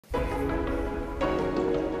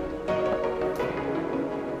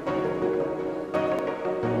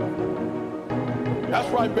That's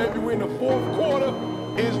right, baby. We're in the fourth quarter.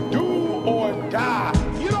 It's do or die.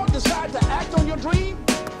 If you don't decide to act on your dream,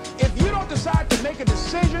 if you don't decide to make a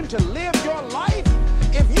decision to live your life,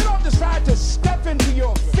 if you don't decide to step into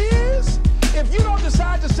your fears, if you don't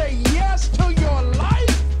decide to say yes to your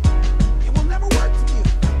life, it will never work for you.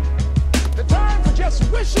 The time for just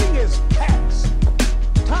wishing is past.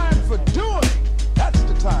 Time for doing, that's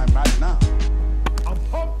the time right now. I'm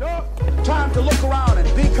pumped up. Time to look around and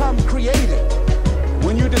become creative.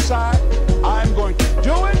 When you decide, I'm going to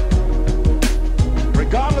do it,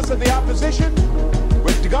 regardless of the opposition,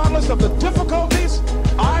 regardless of the difficulties,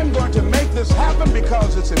 I'm going to make this happen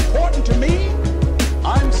because it's important to me.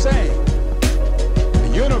 I'm saying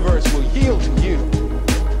the universe will yield to you.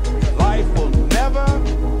 Life will never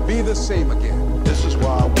be the same again. This is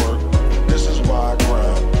why I work. This is why I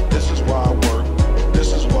grind.